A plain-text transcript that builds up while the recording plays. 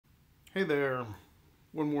Hey there,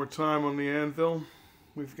 one more time on the anvil.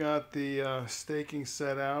 We've got the staking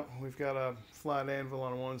set out. We've got a flat anvil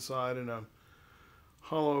on one side and a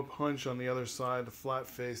hollow punch on the other side, the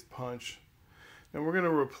flat-faced punch. And we're going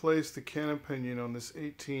to replace the Canon Pinion on this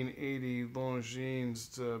 1880 Longines.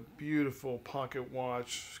 It's a beautiful pocket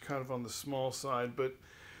watch, kind of on the small side, but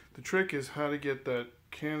the trick is how to get that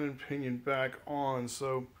Canon Pinion back on.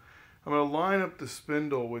 So I'm going to line up the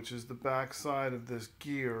spindle, which is the back side of this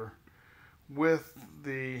gear, with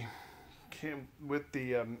the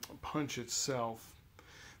punch itself.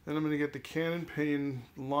 Then I'm going to get the Canon Pinion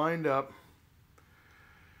lined up.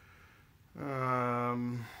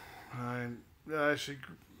 I'm going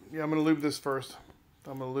to lube this first.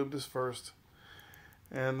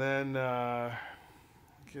 And then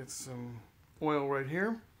get some oil right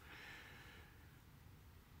here.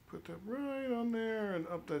 Put that right on there and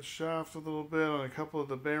up that shaft a little bit on a couple of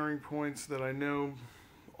the bearing points that I know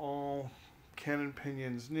all Canon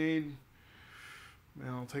pinions need. And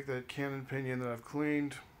I'll take that Canon pinion that I've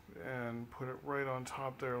cleaned and put it right on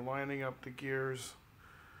top there, lining up the gears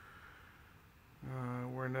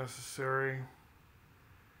where necessary.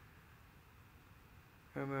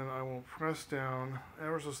 And then I will press down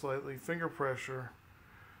ever so slightly, finger pressure,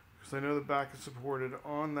 because I know the back is supported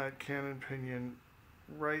on that Canon pinion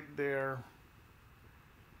right there.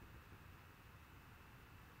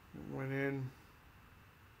 It went in.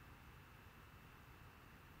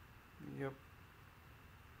 Yep.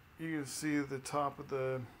 You can see the top of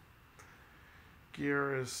the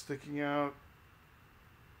gear is sticking out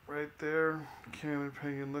right there. The Canon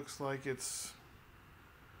pinion looks like it's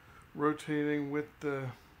rotating with the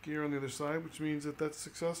gear on the other side, which means that that's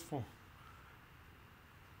successful.